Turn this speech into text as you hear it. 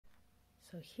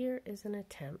So here is an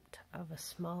attempt of a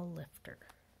small lifter.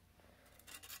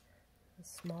 The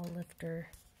small lifter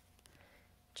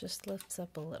just lifts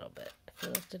up a little bit. If you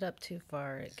lift it up too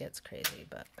far, it gets crazy,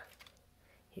 but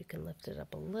you can lift it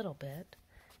up a little bit,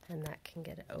 and that can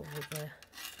get it over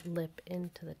the lip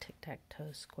into the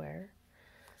tic-tac-toe square.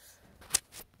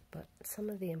 But some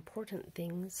of the important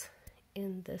things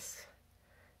in this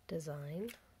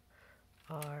design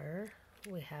are,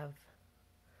 we have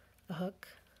a hook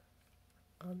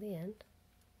on the end,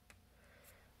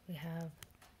 we have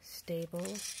stable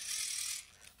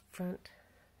front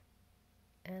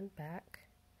and back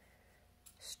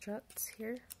struts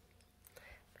here,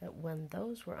 but when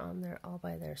those were on there all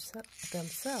by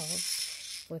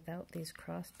themselves without these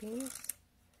cross beams,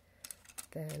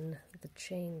 then the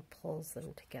chain pulls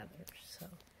them together. So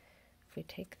if we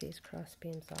take these cross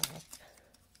beams off,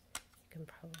 you can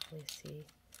probably see,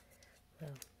 well,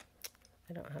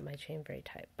 I don't have my chain very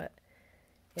tight, but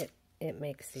it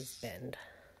makes these bend.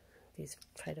 These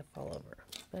try to fall over.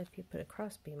 But if you put a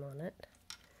cross beam on it,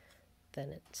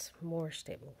 then it's more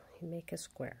stable. You make a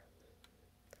square.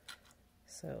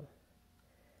 So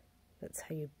that's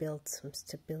how you build some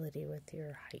stability with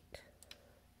your height.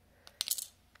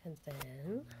 And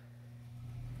then,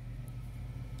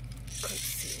 let's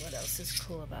see what else is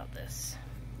cool about this.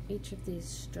 Each of these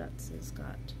struts has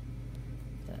got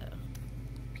the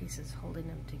pieces holding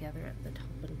them together at the top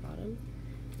and bottom,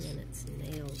 and then it's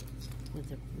nailed with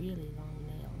a really long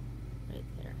nail right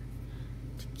there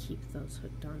to keep those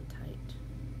hooked on tight.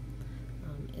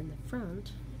 In the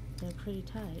front, they're pretty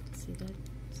tight. See that?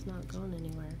 It's not going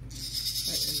anywhere. But in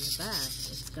the back,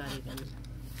 it's got even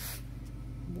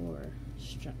more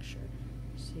structure.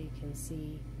 So you can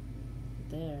see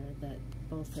there that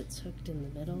both it's hooked in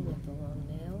the middle with the long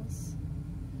nails,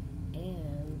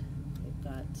 and we've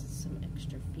got some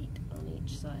extra feet on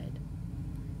each side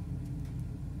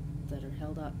that are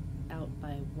held up out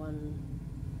by one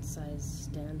size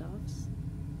standoffs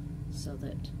so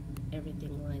that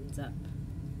everything lines up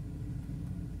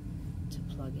to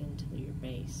plug into your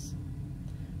base.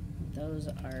 Those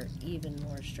are even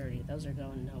more sturdy. Those are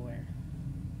going nowhere.